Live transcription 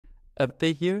a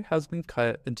figure has been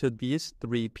cut into these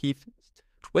three pieces.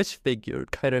 Which figure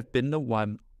could have been the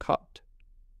one cut?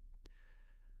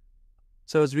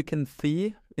 So as we can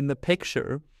see in the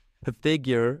picture, the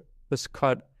figure was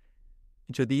cut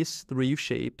into these three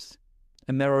shapes,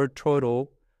 and there are a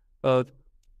total of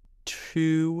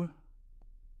 2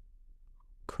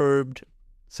 curved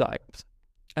sides.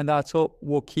 And that's what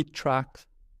we'll keep track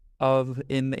of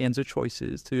in the answer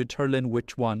choices to determine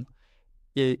which one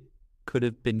it could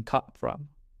have been cut from.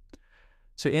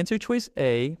 So answer choice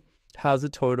A has a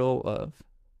total of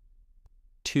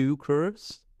 2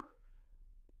 curves,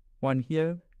 one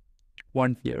here,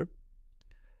 one here.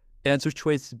 Answer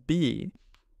choice B,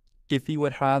 if you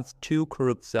would have 2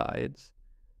 curved sides,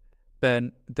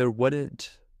 then there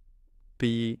wouldn't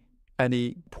be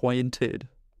any pointed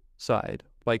side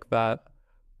like that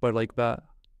or like that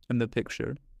in the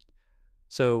picture.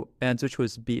 So answer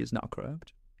choice B is not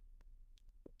correct.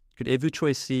 In answer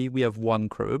choice C, we have 1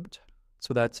 curved,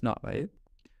 so that's not right.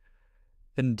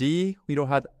 In D, we don't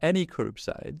have any curved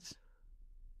sides.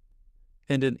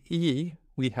 And in E,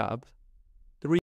 we have